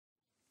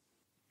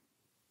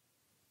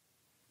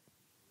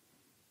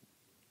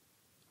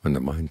When the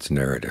mind's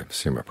narratives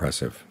seem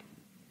oppressive,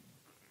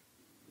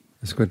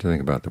 it's good to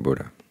think about the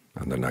Buddha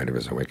on the night of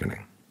his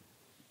awakening.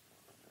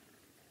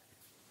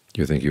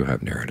 Do you think you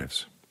have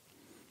narratives?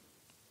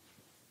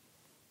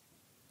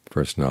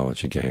 First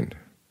knowledge he gained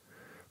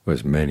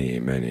was many,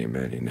 many,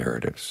 many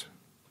narratives,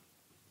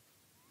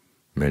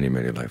 many,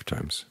 many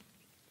lifetimes.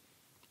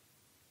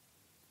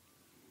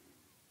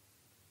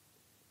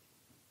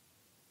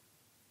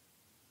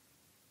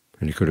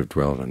 And he could have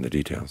dwelled on the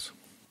details.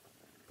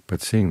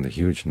 But seeing the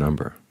huge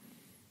number,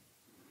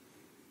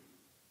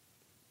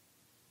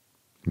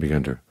 he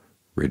began to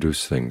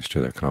reduce things to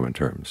their common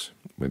terms.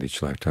 With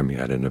each lifetime he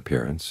had an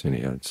appearance, and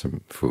he had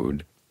some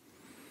food,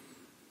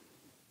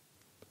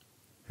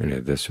 and he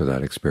had this or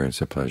that experience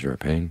of pleasure or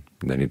pain,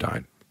 and then he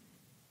died.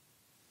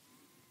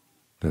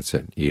 That's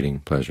it. Eating,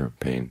 pleasure,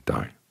 pain,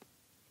 die.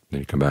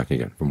 Then you come back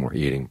again for more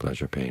eating,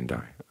 pleasure, pain,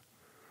 die.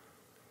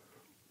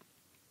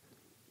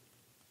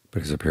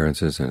 But his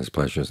appearances and his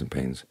pleasures and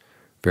pains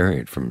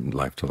varied from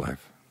life to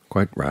life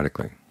quite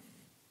radically,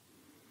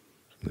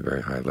 from the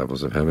very high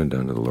levels of heaven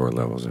down to the lower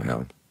levels of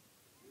hell.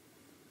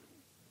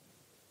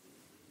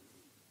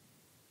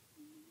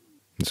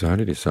 And so how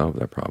did he solve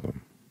that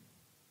problem?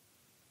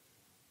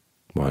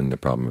 One, the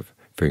problem of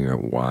figuring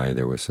out why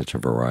there was such a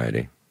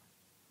variety,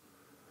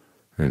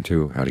 and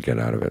two, how to get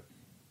out of it.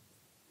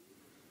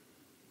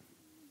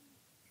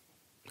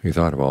 He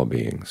thought of all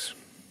beings,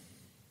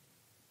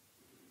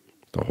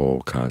 the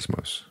whole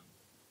cosmos.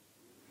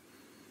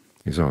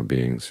 He saw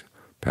beings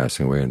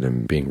passing away and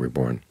then being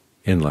reborn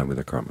in line with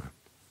the karma.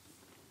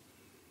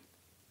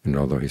 And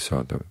although he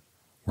saw the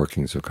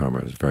workings of karma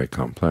as very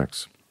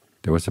complex,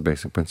 there was a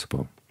basic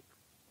principle.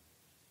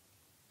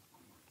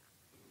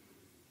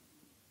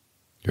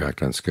 You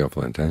act on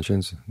skillful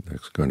intentions,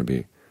 there's going to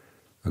be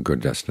a good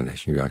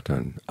destination. You act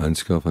on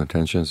unskillful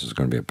intentions, there's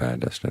going to be a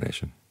bad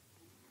destination.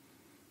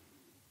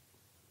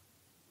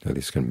 Now,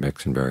 these can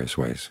mix in various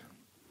ways.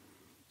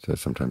 So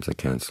sometimes they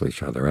cancel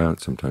each other out,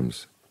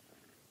 sometimes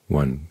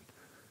one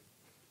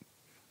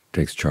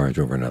takes charge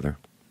over another.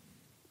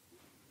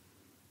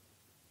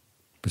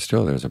 But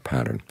still there's a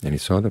pattern, and he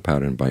saw the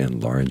pattern by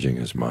enlarging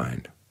his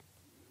mind.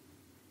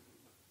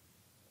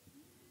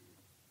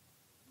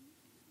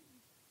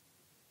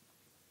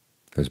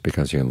 It was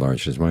because he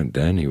enlarged his mind,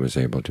 then he was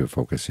able to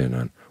focus in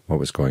on what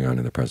was going on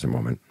in the present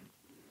moment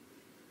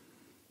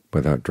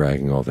without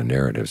dragging all the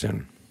narratives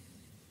in.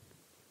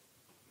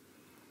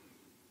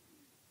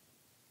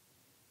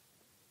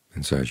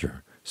 And so as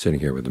you're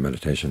sitting here with the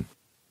meditation,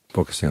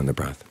 focusing on the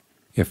breath,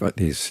 if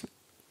these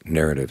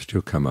narratives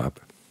do come up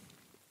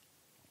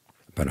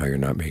about how you're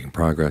not making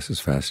progress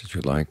as fast as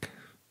you'd like,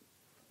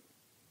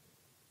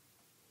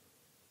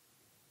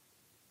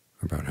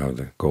 about how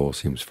the goal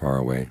seems far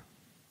away,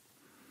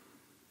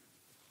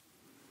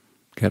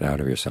 get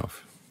out of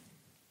yourself.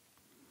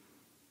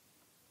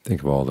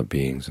 Think of all the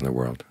beings in the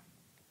world.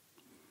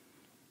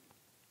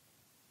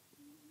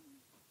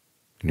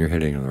 And you're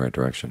heading in the right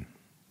direction.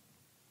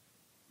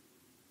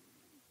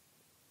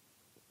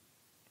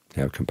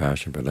 Have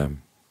compassion for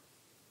them,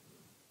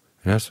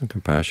 and have some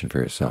compassion for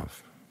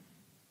yourself.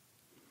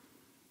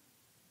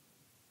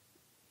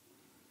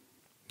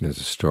 There's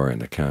a story in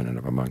the canon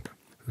of a monk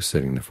who's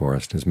sitting in the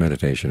forest. His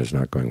meditation is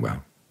not going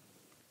well.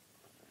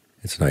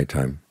 It's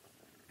nighttime,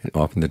 and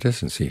off in the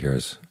distance he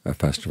hears a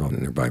festival in a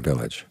nearby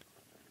village.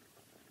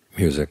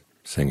 Music,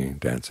 singing,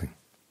 dancing.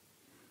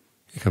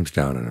 He comes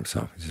down on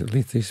himself. He says, at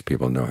least these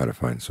people know how to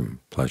find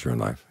some pleasure in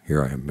life.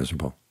 Here I am,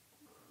 miserable,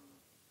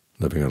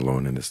 living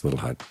alone in this little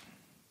hut,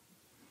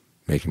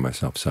 making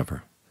myself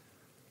suffer.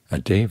 A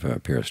deva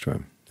appears to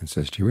him and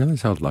says, do you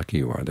realize how lucky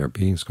you are? There are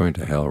beings going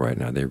to hell right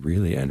now. They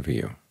really envy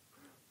you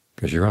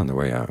because you're on the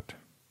way out.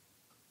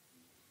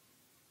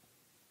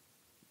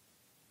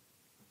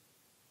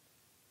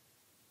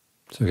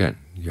 So again,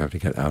 you have to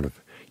get out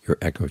of your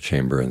echo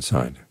chamber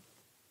inside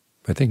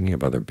by thinking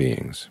of other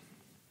beings.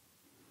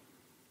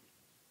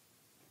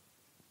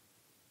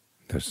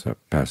 There's a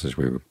passage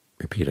we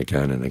repeat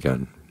again and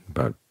again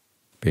about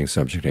being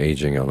subject to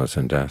aging, illness,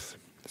 and death,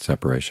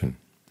 separation,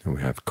 and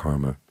we have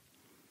karma.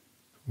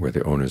 We're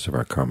the owners of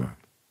our karma.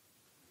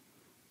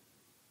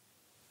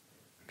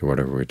 To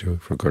whatever we do,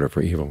 for good or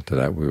for evil, to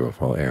that we will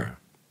fall heir.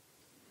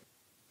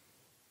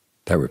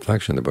 That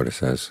reflection, the Buddha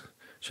says,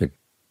 should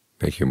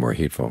make you more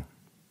heedful.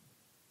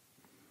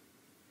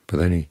 But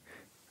then he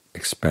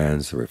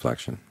expands the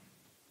reflection.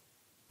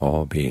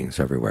 All beings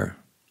everywhere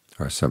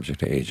are subject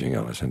to aging,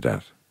 illness, and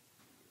death.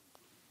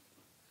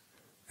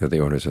 They're the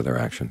owners of their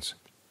actions.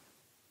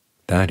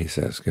 That, he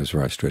says, gives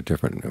rise to a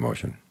different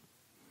emotion.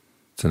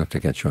 It's enough to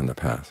get you on the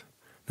path.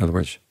 In other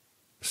words,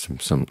 some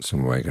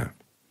samvega.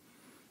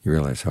 You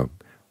realize how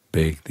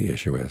big the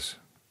issue is.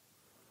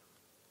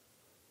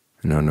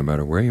 And now, no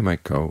matter where you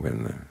might go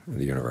in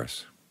the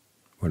universe,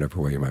 whatever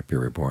way you might be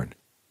reborn,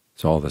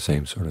 it's all the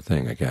same sort of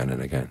thing again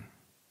and again.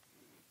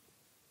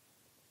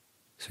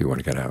 So you want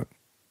to get out.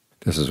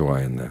 This is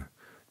why in the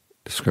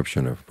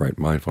description of right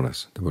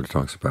mindfulness, the Buddha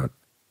talks about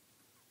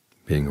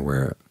being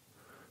aware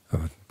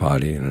of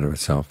body in and of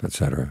itself,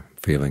 etc.,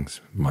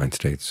 feelings, mind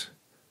states,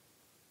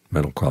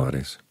 mental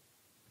qualities,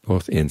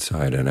 both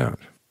inside and out.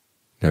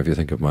 Now, if you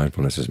think of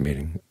mindfulness as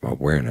meaning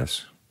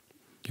awareness,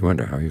 you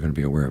wonder how you're going to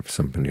be aware of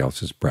somebody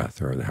else's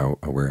breath, or how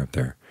aware of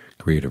their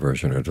greed,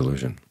 aversion, or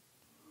delusion,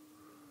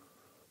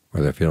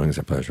 or their feelings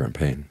of pleasure and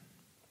pain.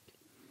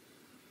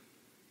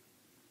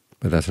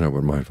 But that's not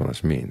what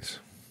mindfulness means.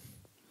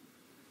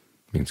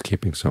 It means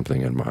keeping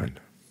something in mind.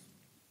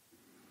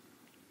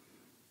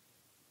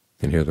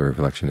 And here the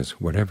reflection is,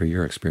 whatever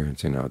you're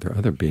experiencing now, there are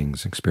other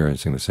beings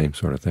experiencing the same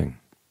sort of thing.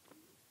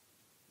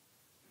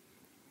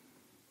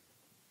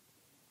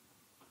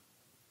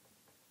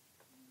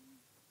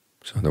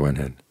 So on the one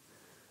hand,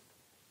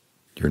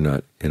 you're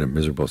not in a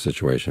miserable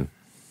situation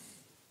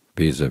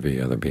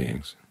vis-a-vis other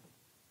beings.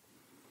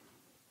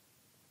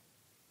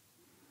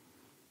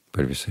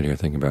 But if you sit here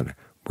thinking about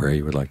where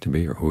you would like to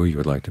be or who you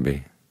would like to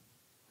be,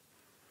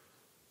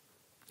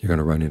 you're going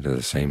to run into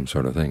the same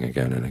sort of thing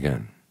again and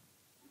again.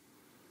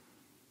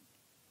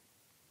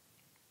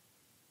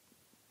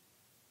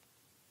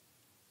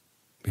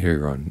 Here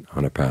you're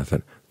on a path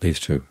that leads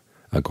to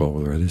a goal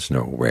where there is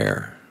no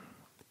where.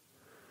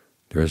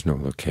 There is no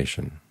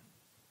location.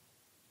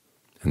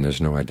 And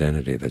there's no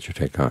identity that you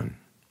take on.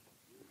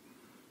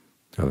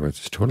 In other words,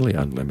 it's totally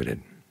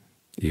unlimited,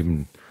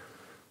 even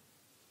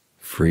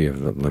free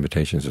of the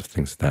limitations of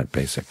things that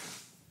basic.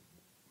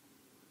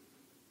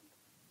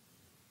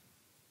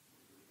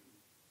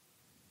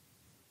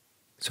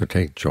 So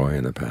take joy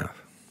in the path.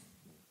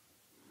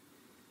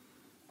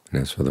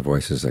 And as for the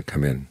voices that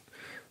come in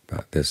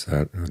about this,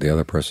 that, or the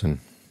other person,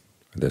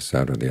 or this,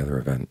 that, or the other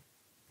event,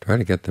 try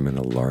to get them in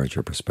a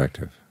larger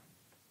perspective.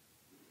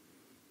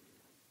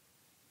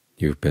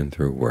 You've been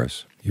through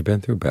worse. You've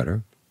been through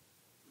better.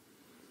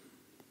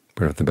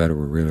 But if the better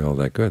were really all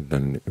that good,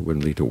 then it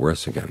wouldn't lead to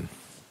worse again.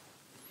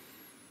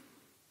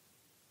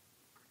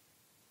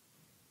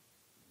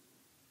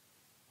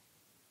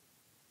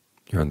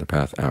 You're on the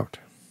path out.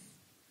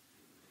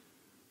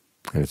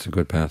 And it's a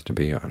good path to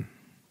be on.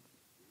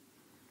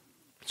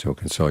 So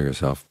console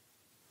yourself,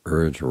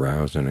 urge,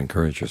 arouse, and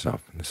encourage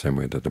yourself in the same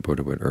way that the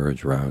Buddha would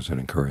urge, arouse, and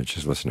encourage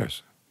his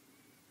listeners.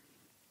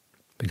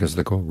 Because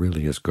the goal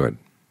really is good.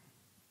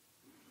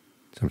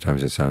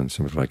 Sometimes it sounds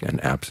something like an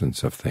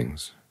absence of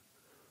things.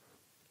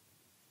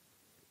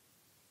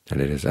 And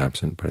it is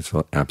absent, but it's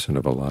absent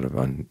of a lot of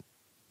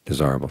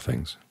undesirable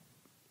things.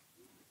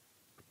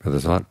 But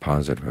there's a lot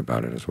positive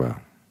about it as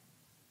well.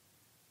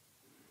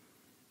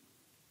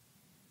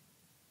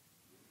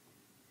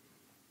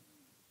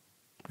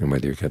 And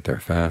whether you get there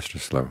fast or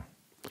slow,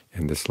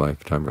 in this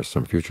lifetime or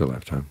some future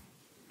lifetime,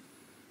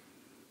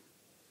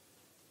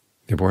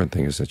 the important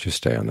thing is that you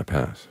stay on the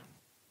path.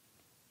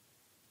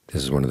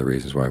 This is one of the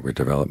reasons why we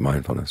develop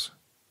mindfulness,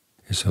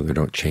 is so we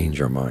don't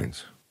change our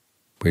minds.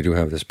 We do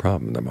have this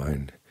problem. The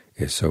mind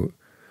is so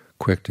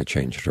quick to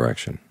change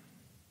direction.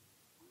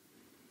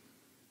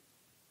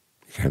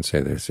 You can't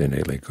say that it's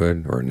innately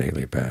good or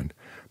innately bad,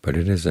 but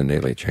it is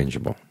innately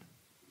changeable.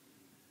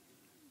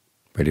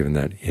 But even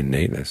that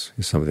innateness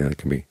is something that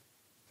can be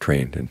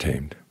trained and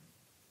tamed,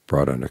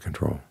 brought under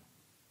control.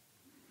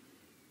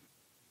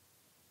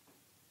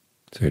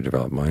 So you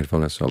develop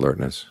mindfulness,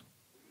 alertness,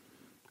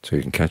 so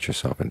you can catch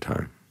yourself in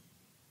time.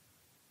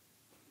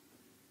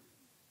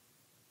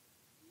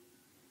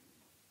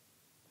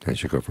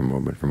 As you go from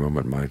moment to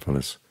moment,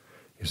 mindfulness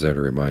is there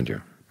to remind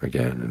you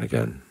again and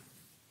again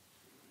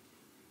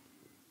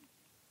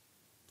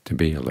to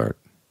be alert,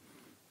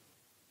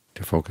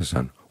 to focus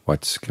on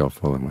what's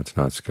skillful and what's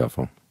not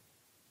skillful,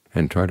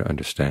 and try to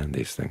understand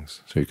these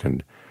things so you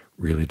can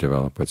really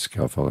develop what's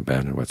skillful,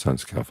 abandon what's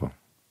unskillful.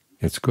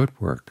 It's good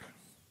work.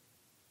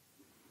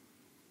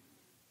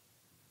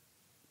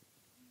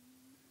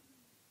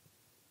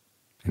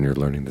 And you're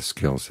learning the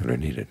skills that are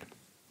needed.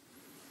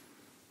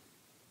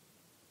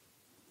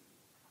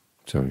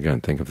 So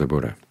again, think of the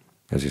Buddha.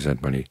 As he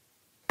said, when he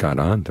got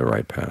on the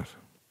right path,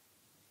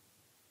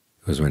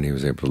 it was when he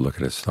was able to look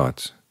at his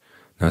thoughts,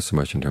 not so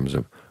much in terms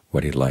of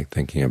what he liked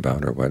thinking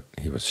about or what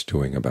he was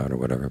stewing about or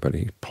whatever, but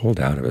he pulled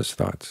out of his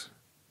thoughts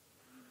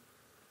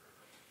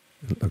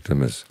and looked at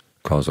them as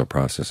causal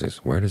processes.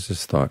 Where does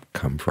this thought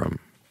come from?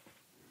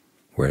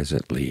 Where does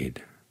it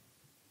lead?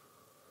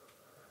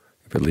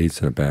 If it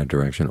leads in a bad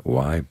direction,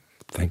 why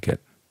think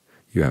it?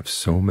 You have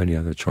so many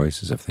other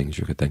choices of things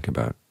you could think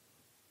about.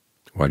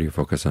 Why do you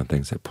focus on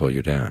things that pull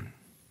you down?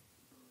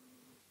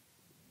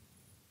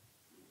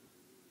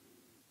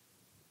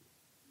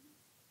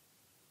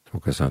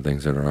 Focus on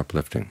things that are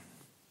uplifting.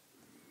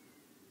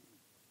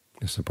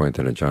 It's the point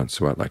that Ajahn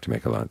Suwat liked to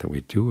make a lot, that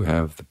we do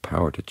have the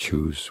power to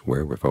choose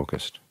where we're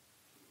focused,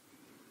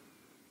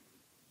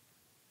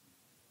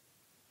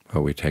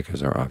 what we take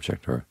as our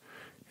object, or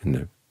in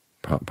the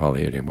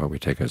Pali idiom, what we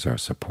take as our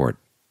support.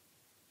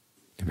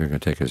 If you're going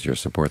to take as your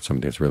support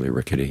something that's really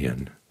rickety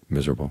and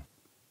miserable,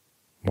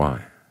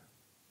 why?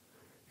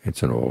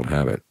 It's an old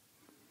habit.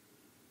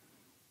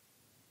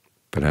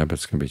 But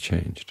habits can be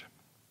changed.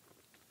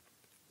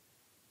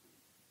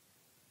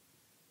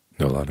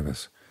 A lot of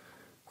us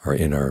are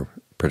in our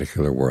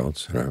particular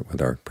worlds,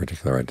 with our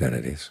particular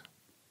identities,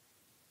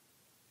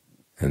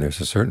 and there's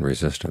a certain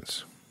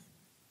resistance.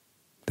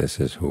 this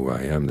is who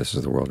I am, this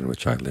is the world in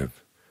which I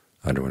live,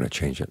 I don't want to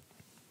change it.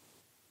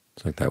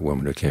 It's like that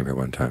woman who came here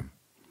one time,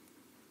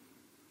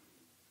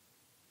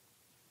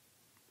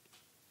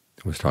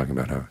 who was talking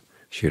about how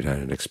she had had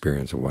an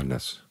experience of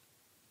oneness.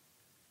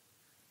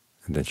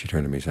 And then she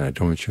turned to me and said, I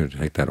don't want you to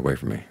take that away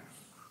from me.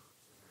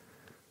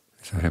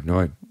 I said, I have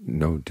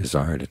no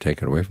desire to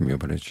take it away from you,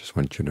 but I just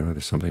want you to know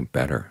there's something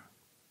better.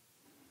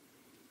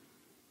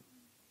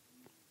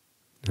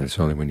 And it's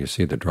only when you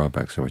see the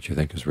drawbacks of what you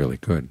think is really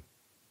good,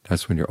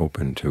 that's when you're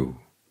open to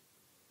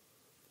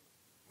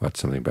what's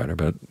something better.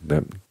 But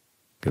then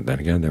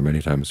again, there are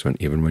many times when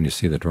even when you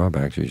see the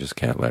drawbacks, you just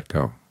can't let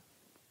go.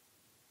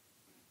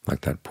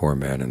 Like that poor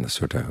man in the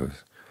sutta who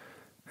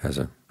has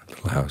a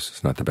little house.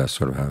 It's not the best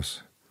sort of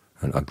house.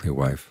 An ugly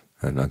wife,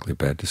 an ugly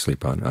bed to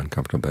sleep on, an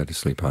uncomfortable bed to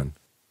sleep on,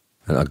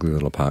 an ugly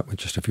little pot with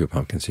just a few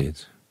pumpkin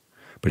seeds.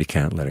 But he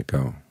can't let it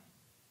go.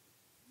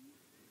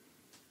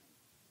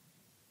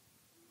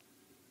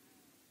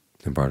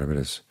 And part of it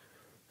is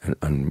an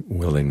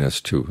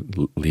unwillingness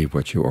to leave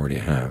what you already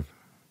have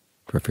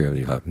for fear that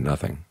you'll have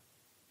nothing.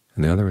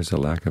 And the other is a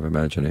lack of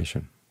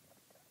imagination.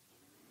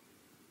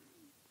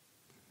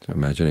 So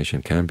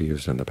imagination can be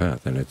used on the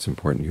path, and its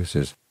important use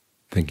is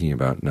thinking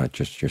about not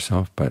just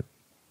yourself, but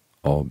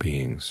all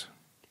beings,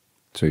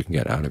 so you can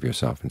get out of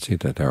yourself and see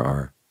that there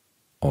are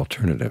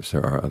alternatives,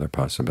 there are other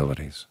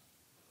possibilities,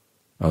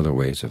 other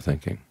ways of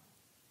thinking.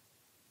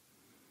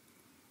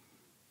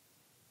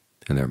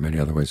 And there are many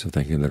other ways of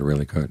thinking that are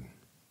really good.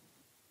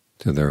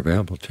 So they're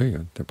available to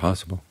you, they're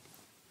possible.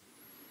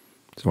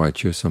 So why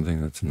choose something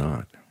that's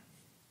not?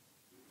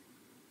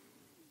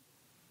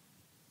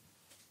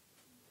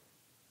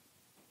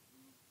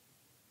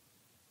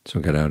 So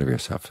get out of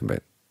yourself a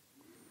bit.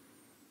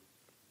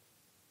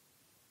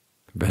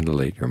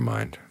 Ventilate your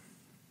mind.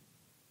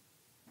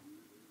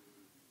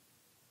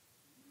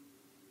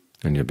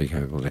 And you'll be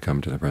able to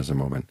come to the present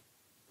moment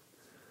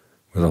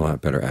with a lot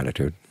better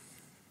attitude.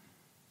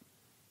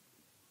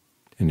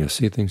 And you'll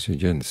see things you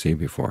didn't see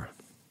before.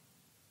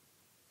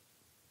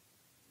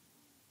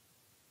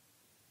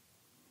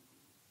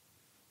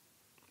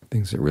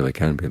 Things that really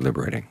can be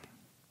liberating.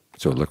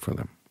 So look for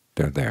them.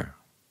 They're there.